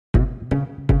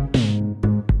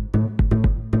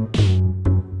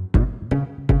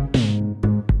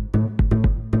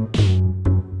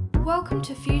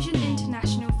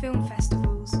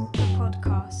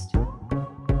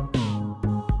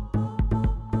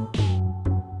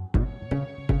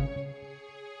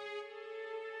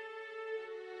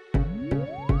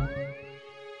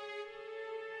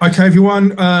Okay,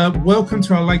 everyone, welcome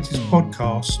to our latest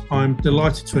podcast. I'm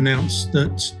delighted to announce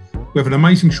that we have an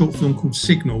amazing short film called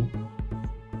Signal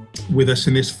with us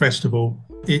in this festival.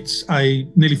 It's a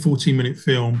nearly 14-minute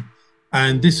film,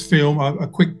 and this film, a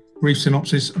quick brief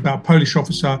synopsis about a Polish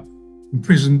officer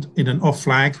imprisoned in an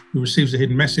off-flag who receives a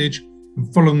hidden message,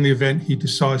 and following the event, he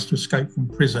decides to escape from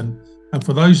prison. And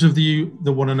for those of you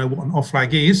that want to know what an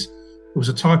off-flag is, it was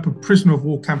a type of prisoner of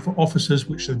war camp for officers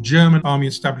which the German army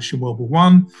established in World War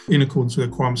I in accordance with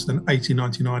the requirements of the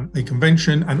 1899 A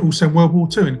Convention, and also in World War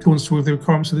II in accordance with the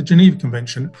requirements of the Geneva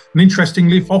Convention. And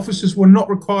interestingly, officers were not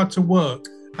required to work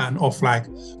at an off-flag.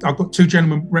 I've got two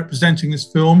gentlemen representing this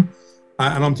film,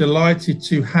 and I'm delighted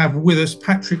to have with us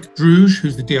Patrick Druge,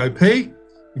 who's the DOP,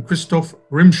 and Krzysztof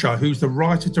Rimsza, who's the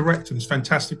writer-director of this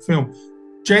fantastic film.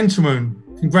 Gentlemen,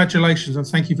 congratulations and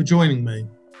thank you for joining me.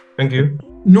 Thank you.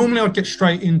 Normally, I'd get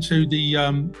straight into the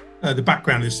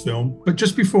background of this film, but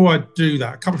just before I do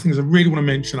that, a couple of things I really want to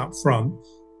mention up front.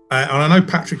 And I know,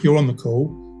 Patrick, you're on the call,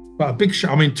 but a big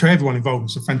shout, to everyone involved,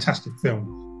 it's a fantastic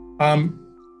film.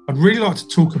 I'd really like to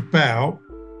talk about,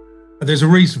 there's a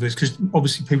reason for this, because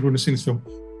obviously people wouldn't have seen this film.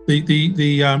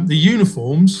 The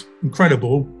uniforms,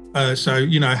 incredible. So,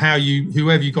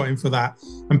 whoever you got in for that.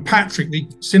 And Patrick, the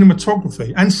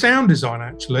cinematography and sound design,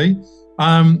 actually.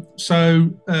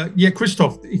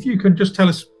 Krzysztof, if you can just tell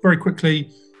us very quickly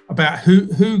about who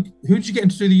did you get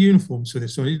into do the uniforms for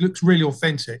this one? It looks really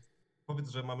authentic.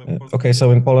 Okay, so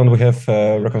in Poland we have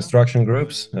reconstruction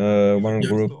groups. One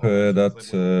group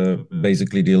that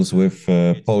basically deals with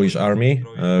Polish army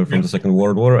from the Second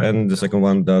World War, and the second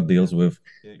one that deals with,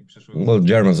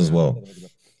 Germans as well.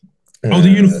 The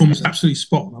uniform is absolutely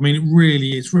spot on. It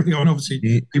really is. Really, obviously,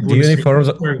 the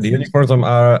uniforms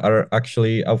are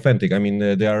actually authentic.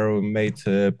 They are made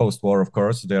post-war, of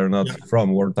course. They are not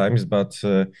from war times, but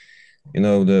the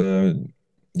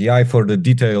eye for the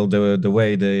detail, the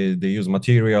way they use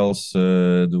materials,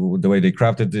 the way they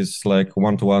craft it is like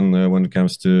one-to-one when it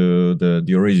comes to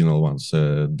the original ones.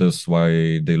 That's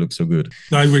why they look so good.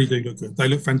 They really do look good. They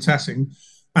look fantastic.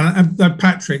 And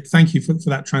Patrick, thank you for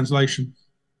that translation.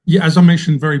 Yeah, as I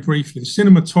mentioned very briefly, the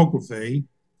cinematography,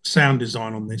 sound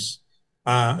design on this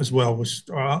as well was.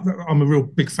 I'm a real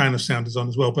big fan of sound design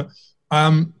as well. But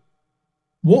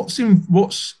what's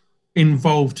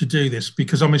involved to do this?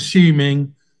 Because I'm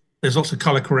assuming there's lots of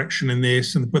color correction in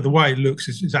this, but the way it looks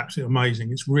is absolutely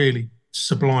amazing. It's really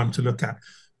sublime to look at.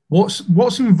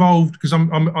 What's involved? Because I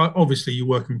obviously you're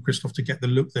working with Krzysztof to get the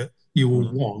look that you all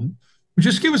want. But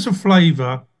just give us a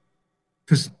flavour,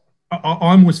 because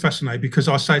I'm always fascinated, because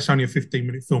I say it's only a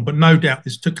 15-minute film, but no doubt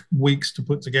this took weeks to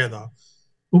put together.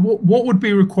 But what would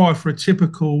be required for a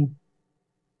typical,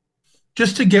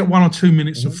 just to get 1 or 2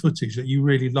 minutes of footage that you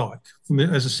really like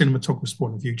as a cinematographer's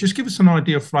point of view? Just give us an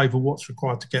idea of flavour, what's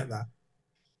required to get that.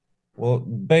 Well,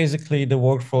 basically the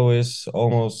workflow is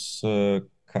almost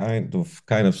kind of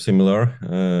similar.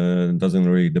 Doesn't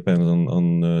really depend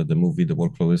on the movie. The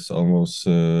workflow is almost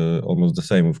the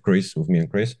same with me and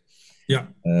Chris. Yeah.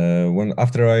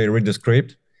 After I read the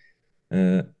script,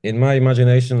 in my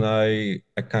imagination, I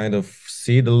kind of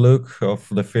see the look of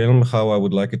the film, how I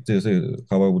would like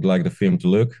the film to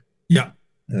look. Yeah.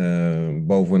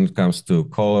 Both when it comes to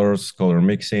colors, color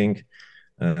mixing,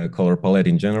 color palette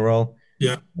in general.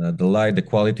 Yeah. The light, the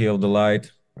quality of the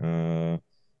light,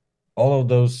 all of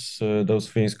those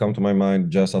things come to my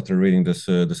mind just after reading the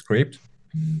script.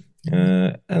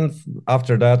 And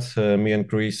after that, me and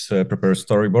Chris prepare a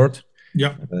storyboard.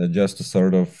 Yeah. Just to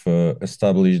sort of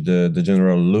establish the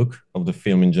general look of the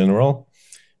film in general.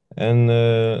 And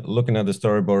looking at the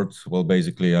storyboard, well,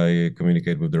 basically I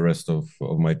communicate with the rest of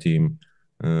my team,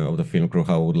 of the film crew,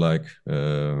 how I would like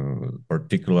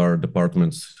particular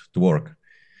departments to work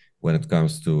when it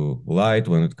comes to light,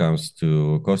 when it comes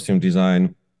to costume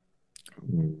design,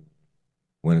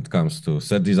 when it comes to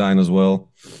set design as well.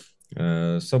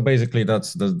 So basically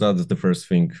that's the first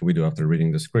thing we do after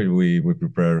reading the script. We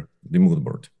prepare the mood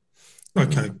board.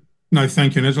 Okay. No,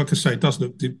 thank you. And as like I say, it does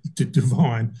look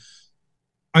divine.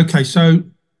 Okay, so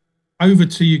over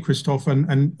to you, Krzysztof,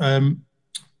 and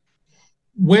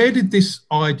where did this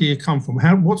idea come from?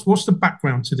 What's the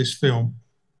background to this film?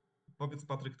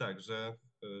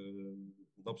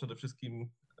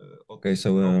 Okay,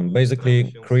 so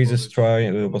basically Chris was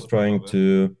trying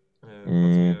to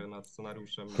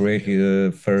create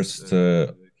his first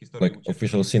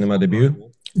official cinema debut.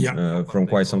 Yeah. From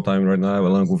quite some time right now,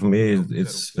 along with me,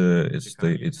 it's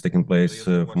taking place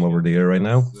from over the year right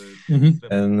now. Mm-hmm.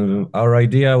 And our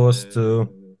idea was to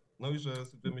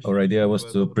Our idea was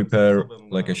to prepare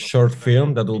like a short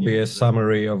film that will be a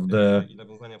summary of the,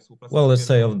 well, let's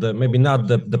say of the, maybe not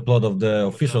the plot of the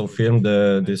official film,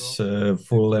 this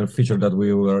full-length feature that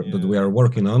we are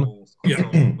working on.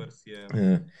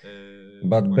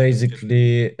 But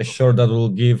basically a short that will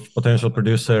give potential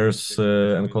producers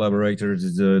and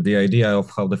collaborators the idea of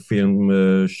how the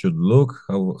film should look,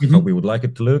 how we would like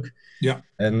it to look. Yeah.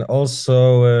 And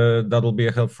also that will be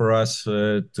a help for us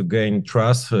to gain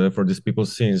trust for these people,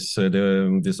 since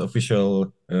this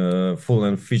official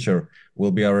full-length feature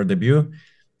will be our debut.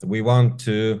 We want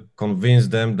to convince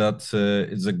them that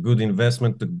it's a good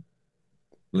investment to,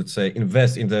 let's say,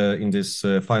 invest in this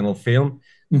final film,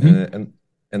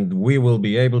 and we will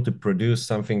be able to produce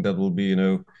something that will be, you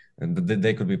know, and that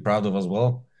they could be proud of as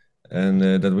well, and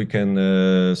that we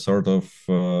can sort of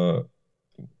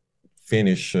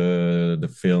finish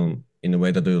the film in a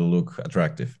way that it will look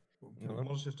attractive.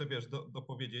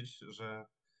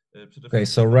 Okay,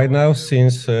 so right now,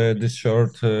 since this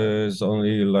short is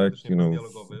only like, you know,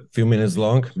 a few minutes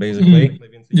long, basically,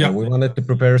 we wanted to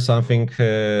prepare something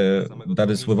that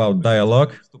is without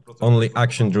dialogue, only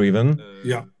action-driven,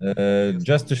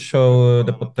 just to show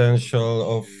the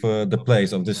potential of the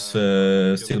place of this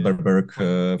Silberberg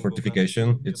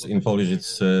fortification. It's in Polish,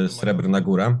 it's Srebrna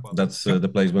Góra. That's the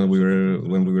place when we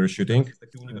were shooting.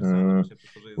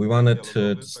 We wanted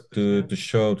to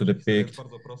show, to depict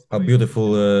how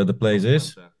beautiful the place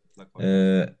is,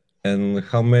 and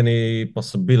how many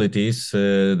possibilities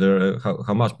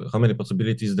how many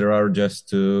possibilities there are just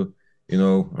to, you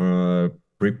know,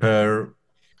 prepare.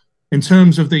 In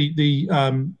terms of the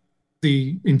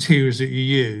interiors that you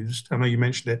used, I know you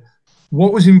mentioned it.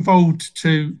 What was involved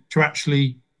to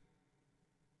actually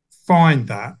find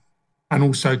that, and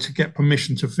also to get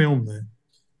permission to film there?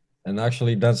 And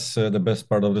actually, that's the best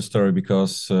part of the story,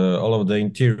 because all of the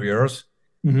interiors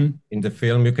in the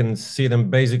film, you can see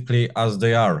them basically as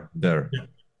they are there.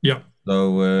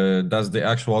 So that's the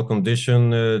actual condition.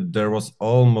 There was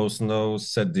almost no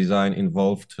set design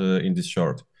involved in this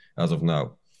short as of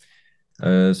now.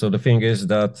 So the thing is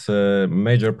that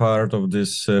major part of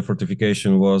this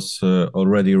fortification was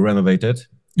already renovated.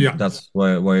 That's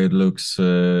why it looks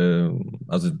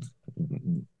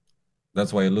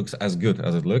that's why it looks as good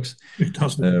as it looks. It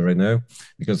does right now,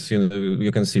 because, you know, you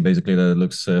can see basically that it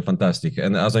looks fantastic.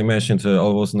 And as I mentioned,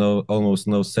 almost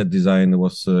no set design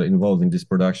was involved in this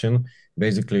production.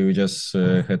 Basically, we just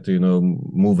had to, you know,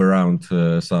 move around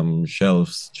some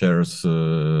shelves, chairs,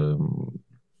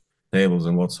 tables,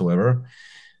 and whatsoever.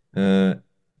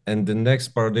 And the next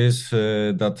part is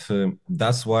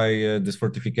that's why this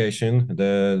fortification,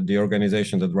 the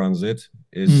organization that runs it,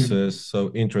 is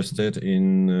so interested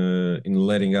in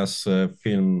letting us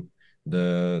film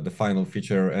the final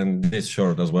feature and this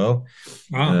short as well.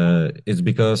 It's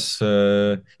because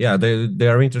they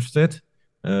are interested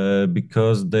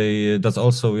because that's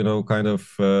also, you know, kind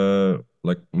of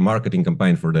like marketing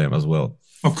campaign for them as well.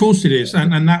 Of course it is,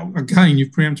 and that, again,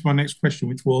 you've preempted my next question,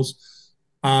 which was,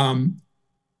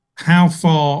 how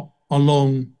far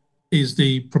along is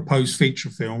the proposed feature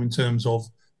film in terms of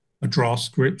a draft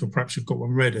script, or perhaps you've got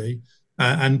one ready?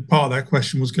 And part of that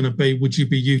question was going to be, would you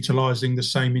be utilising the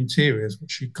same interiors,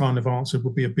 which you kind of answered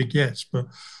would be a big yes. But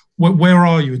where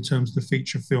are you in terms of the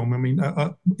feature film? I mean,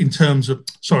 in terms of,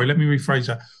 sorry, let me rephrase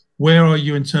that. Where are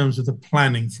you in terms of the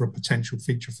planning for a potential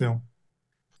feature film?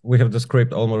 We have the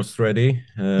script almost ready,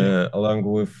 along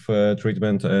with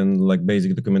treatment and like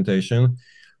basic documentation.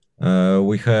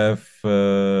 We have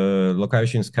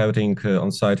location scouting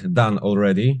on site done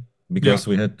already, because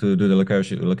we had to do the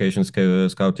location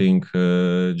scouting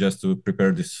just to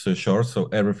prepare this short. So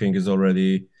everything is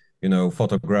already, you know,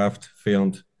 photographed,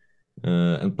 filmed,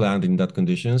 and planned in that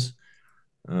conditions.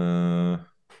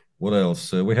 What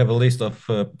else? We have a list of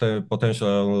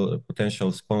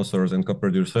potential sponsors and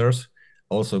co-producers,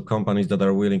 also companies that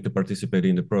are willing to participate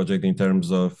in the project in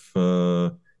terms of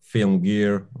film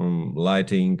gear,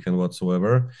 lighting, and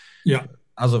whatsoever.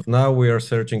 As of now, we are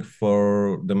searching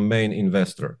for the main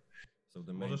investor.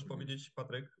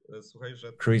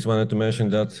 Chris wanted to mention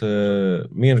that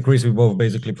me and Chris, we both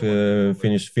basically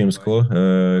finished film school.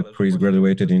 Chris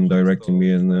graduated in directing,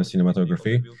 me in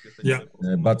cinematography.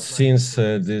 But since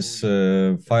this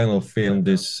final film,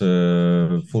 this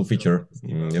full feature,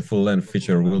 full-length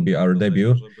feature, will be our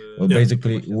debut, well,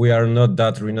 basically we are not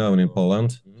that renowned in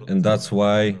Poland, and that's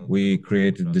why we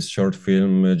created this short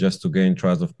film, just to gain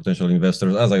trust of potential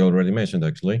investors, as I already mentioned,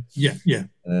 actually.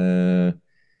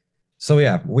 So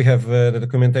yeah, we have the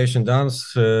documentation done,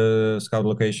 scout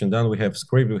location done. We have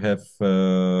script. We have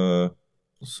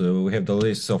so we have the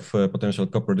list of potential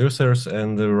co-producers,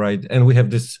 and we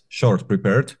have this short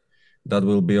prepared. that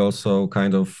will be also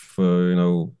kind of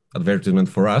advertisement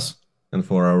for us and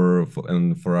for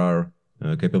our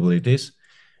capabilities.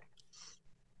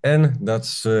 And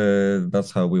that's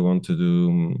how we want to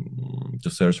do to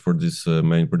search for this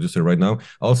main producer right now.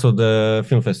 Also, the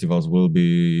film festivals will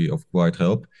be of quite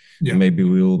help. Yeah. Maybe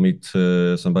we will meet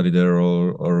somebody there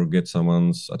or get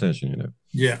someone's attention.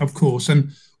 Yeah, of course.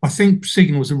 And I think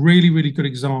Signal is a really, really good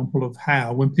example of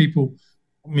how when people,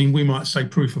 I mean, we might say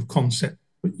proof of concept,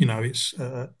 but it's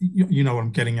you know what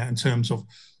I'm getting at in terms of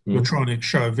you're trying to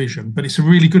show a vision. But it's a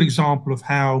really good example of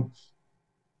how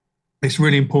it's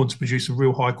really important to produce a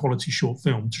real high quality short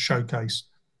film to showcase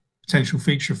potential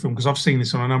feature film. Because I've seen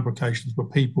this on a number of occasions where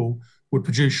people would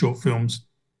produce short films,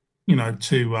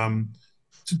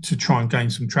 to try and gain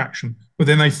some traction, but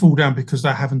then they fall down because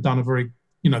they haven't done a very,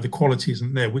 the quality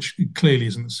isn't there, which clearly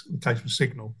isn't the case with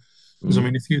Signal. Because I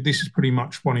mean, this is pretty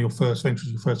much one of your first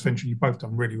ventures, you've both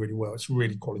done really, really well. It's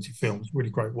really quality films, really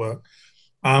great work.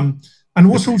 And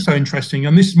what's also interesting,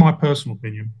 and this is my personal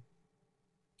opinion,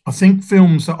 I think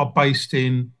films that are based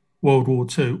in World War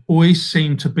II always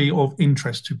seem to be of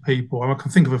interest to people. I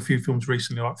can think of a few films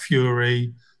recently, like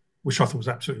Fury, which I thought was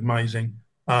absolutely amazing.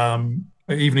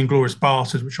 Even Inglourious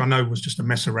Basterds, which I know was just a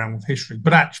mess around with history.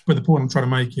 But the point I'm trying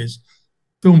to make is,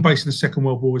 film based in the Second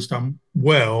World War is done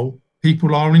well.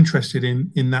 People are interested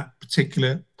in that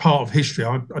particular part of history.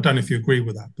 I don't know if you agree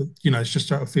with that, but it's just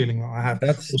a feeling that I have.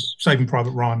 Saving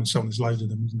Private Ryan and so on is loads of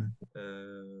them, isn't it?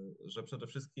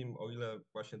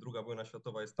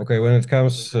 Okay, when it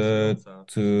comes to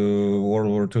World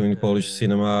War II in Polish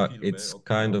cinema, it's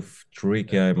kind of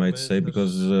tricky, I might say,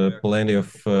 because plenty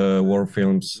of war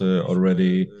films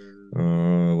already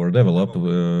were developed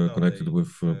connected with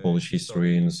Polish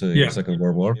history in the Second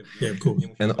World War. Yeah, of course.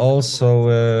 And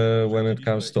also, when it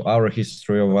comes to our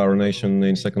history of our nation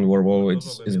in Second World War,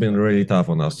 it's been really tough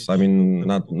on us. I mean,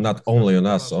 not only on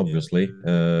us, obviously,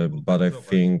 but I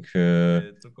think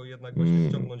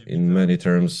in many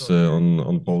terms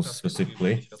on Poles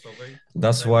specifically.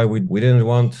 That's why we didn't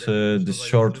want this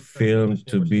short film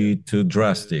to be too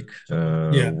drastic.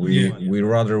 We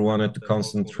rather wanted to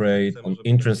concentrate on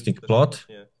interesting plot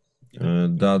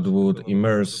that would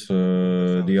immerse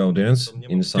the audience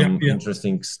in some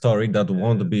interesting story that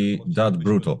won't be that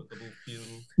brutal.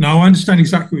 No, I understand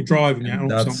exactly what you're driving at.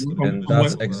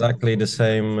 That's exactly the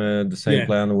same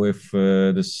plan with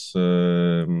this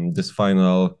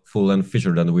final full-length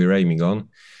feature that we're aiming on.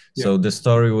 So the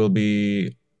story will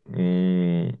be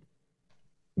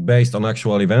based on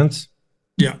actual events.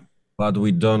 Yeah. But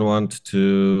we don't want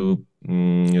to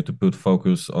put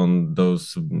focus on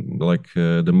those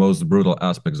the most brutal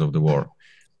aspects of the war.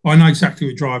 I know exactly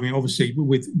what you're driving, obviously,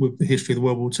 with the history of the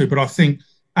World War II. But I think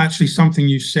actually something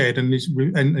you said and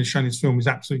shown in this film is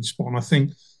absolutely spot on. I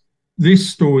think this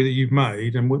story that you've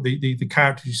made and what the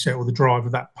characters you set or the drive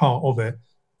of that part of it,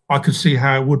 I could see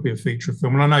how it would be a feature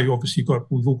film. And I know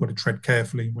we've all got to tread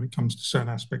carefully when it comes to certain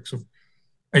aspects of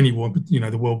any war, but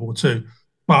the World War II.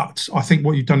 But I think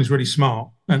what you've done is really smart,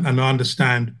 and I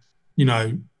understand,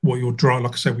 what you're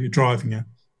like I said, what you're driving at.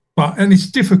 And it's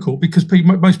difficult because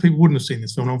most people wouldn't have seen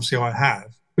this film. Obviously, I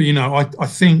have. But I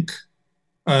think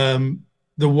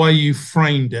the way you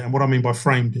framed it, and what I mean by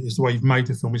framed it is the way you've made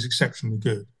the film is exceptionally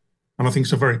good. And I think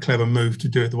it's a very clever move to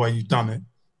do it the way you've done it.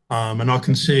 And I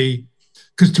can see,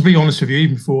 because to be honest with you,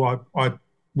 even before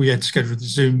we had scheduled the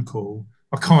Zoom call,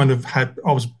 I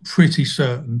was pretty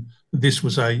certain that this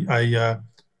was a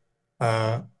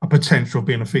potential of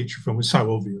being a feature film. It's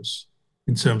so obvious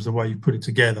in terms of the way you put it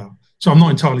together. So I'm not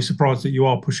entirely surprised that you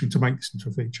are pushing to make this into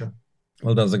a feature.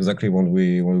 Well, that's exactly what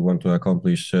we want to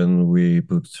accomplish, and we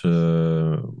put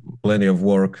plenty of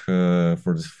work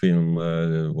for this film.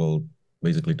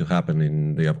 Basically to happen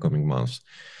in the upcoming months.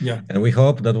 Yeah, and we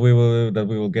hope that we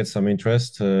will get some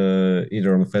interest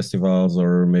either on festivals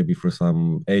or maybe for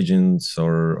some agents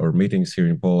or meetings here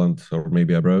in Poland or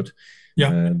maybe abroad.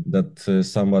 Yeah, that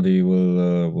somebody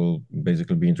will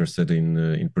basically be interested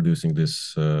in producing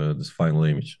this final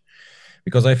image.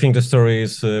 Because I think the story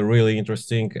is really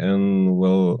interesting, and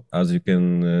well, as you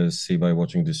can see by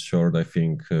watching this short, I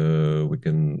think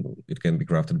it can be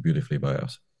crafted beautifully by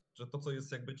us.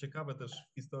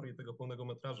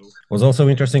 What's also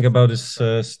interesting about this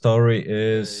story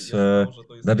is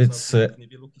that it's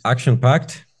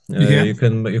action-packed. You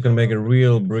can make a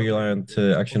real brilliant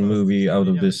action movie out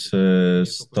of this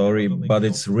story, but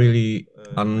it's really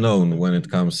unknown when it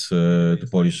comes to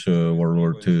Polish World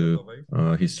War II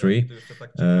history.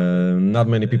 Not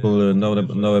many people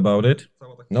know about it.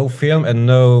 no film and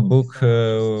no book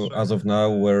as of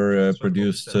now were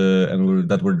produced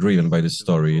that were driven by this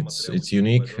story. It's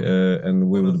unique, and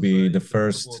we would be the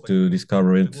first to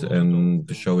discover it and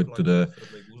to show it to the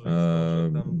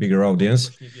bigger audience.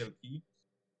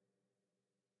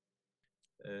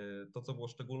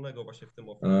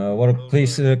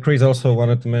 Chris also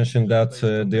wanted to mention that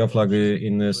the Oflag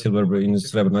in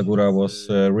Srebrna Góra was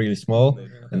really small,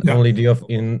 and only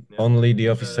the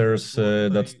officers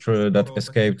that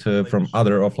escaped from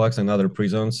other Oflags and other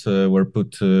prisons were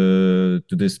put to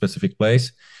this specific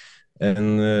place,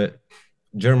 and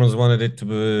Germans wanted it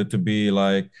to be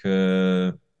like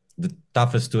the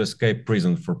toughest to escape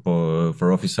prison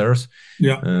for officers.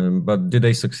 Yeah. But did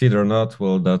they succeed or not?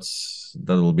 Well, that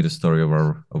will be the story of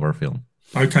our film.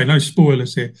 Okay, no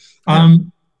spoilers here.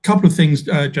 Couple of things,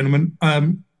 gentlemen.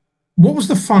 What was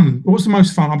the fun? What was the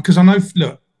most fun? Because I know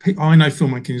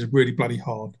filmmaking is really bloody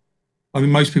hard. I mean,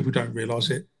 most people don't realise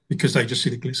it because they just see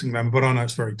the glitz and glamour, but I know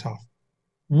it's very tough.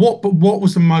 What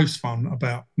was the most fun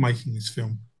about making this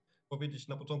film?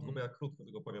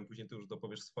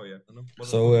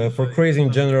 So for Chris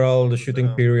in general, the shooting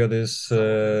period is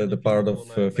the part of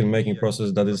filmmaking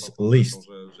process that is least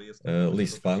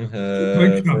fun.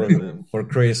 For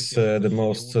Chris, the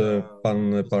most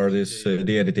fun part is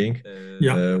the editing,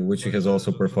 which he has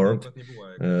also performed.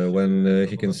 When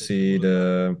he can see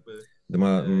the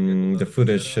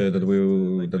footage that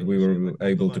we were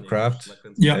able to craft,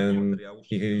 and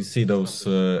he see those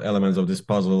elements of this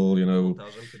puzzle,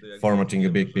 formatting a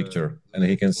big picture, and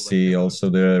he can see also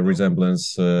the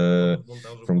resemblance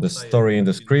from the story in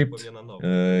the script,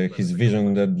 his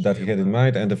vision that he had in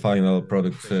mind, and the final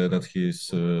product that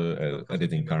he's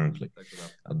editing currently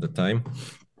at the time.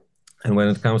 And when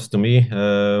it comes to me,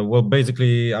 well,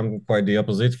 basically, I'm quite the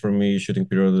opposite. For me, shooting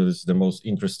period is the most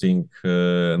interesting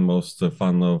and most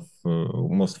fun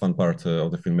part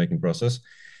of the filmmaking process.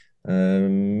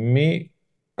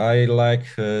 I like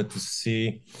to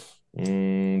see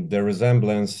the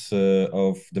resemblance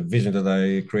of the vision that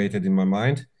I created in my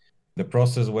mind, the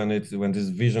process when this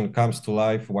vision comes to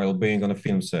life while being on a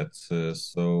film set.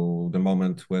 So the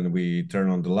moment when we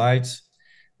turn on the lights.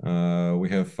 We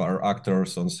have our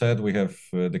actors on set, we have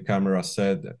the camera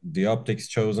set, the optics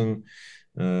chosen,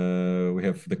 we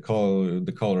have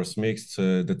the colors mixed,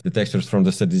 the textures from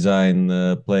the set design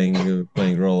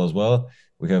playing role as well.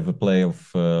 We have a play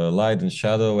of light and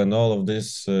shadow, and all of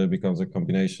this becomes a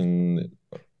combination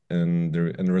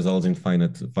and results in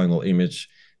final image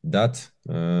that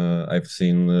I've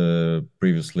seen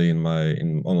previously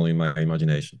only in my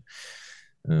imagination.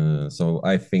 So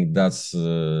I think that's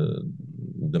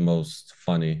the most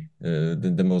funny,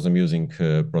 the most amusing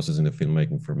process in the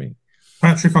filmmaking for me.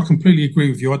 Patrick, I completely agree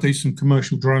with you. I do some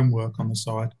commercial drone work on the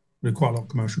side. I do quite a lot of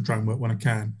commercial drone work when I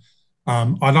can.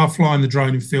 I love flying the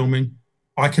drone and filming.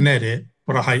 I can edit,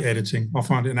 but I hate editing. I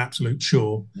find it an absolute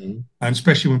chore. And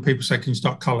especially when people say, can you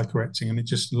start color correcting? And it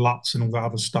just LUTs and all that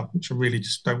other stuff, which I really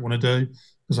just don't want to do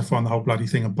because I find the whole bloody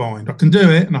thing a bind. I can do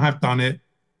it, and I have done it.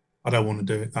 I don't want to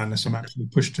do it unless I'm actually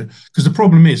pushed to. Because the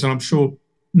problem is, and I'm sure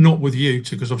not with you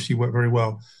two, because obviously you work very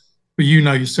well, but you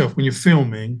know yourself when you're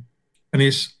filming and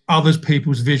it's others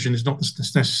people's vision is not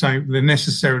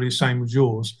necessarily the same as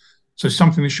yours. So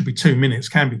something that should be 2 minutes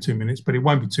can be 2 minutes, but it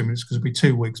won't be 2 minutes because it'll be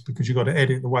 2 weeks because you've got to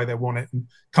edit the way they want it and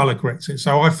color correct it.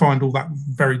 So I find all that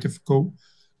very difficult.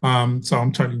 So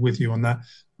I'm totally with you on that.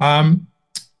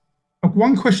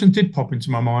 One question did pop into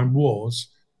my mind was,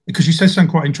 because you said something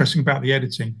quite interesting about the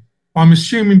editing. I'm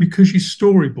assuming because you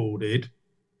storyboarded,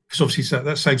 because obviously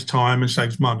that saves time and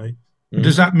saves money. But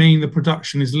does that mean the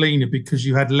production is leaner because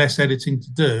you had less editing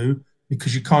to do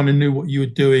because you kind of knew what you were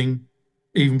doing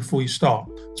even before you start?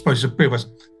 I suppose it's a bit of a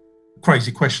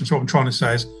crazy question. So what I'm trying to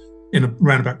say is, in a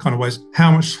roundabout kind of ways,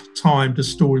 how much time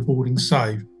does storyboarding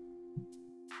save?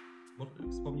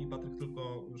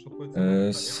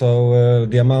 So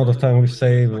the amount of time we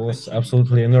saved was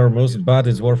absolutely enormous, but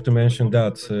it's worth to mention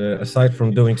that aside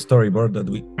from doing storyboard that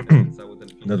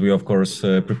we of course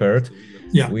prepared,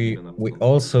 we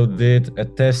also did a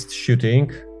test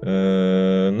shooting,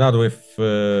 not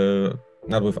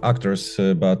with actors,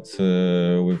 but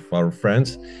with our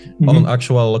friends on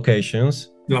actual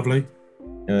locations. Lovely.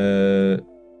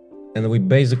 And we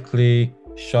basically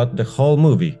shot the whole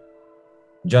movie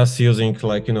just using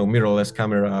mirrorless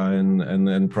camera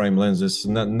and prime lenses,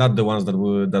 not the ones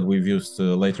that we've used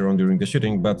later on during the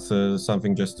shooting, but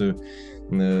something just to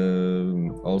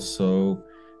also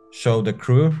show the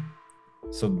crew,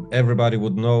 so everybody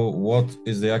would know what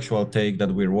is the actual take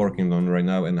that we're working on right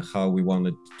now and how we want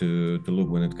it to look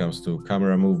when it comes to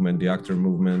camera movement, the actor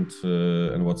movement,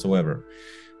 and whatsoever.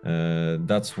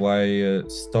 That's why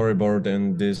storyboard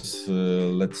and this,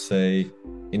 let's say,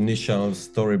 initial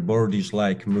storyboardish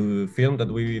like film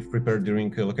that we prepared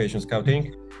during location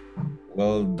scouting,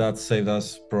 well, that saved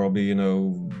us probably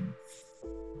 2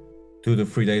 to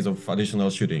 3 days of additional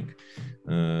shooting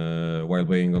while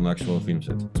waiting on actual film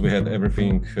set. We had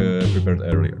everything prepared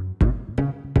earlier.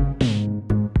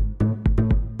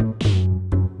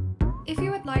 If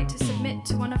you would like to submit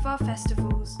to one of our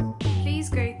festivals, please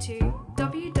go to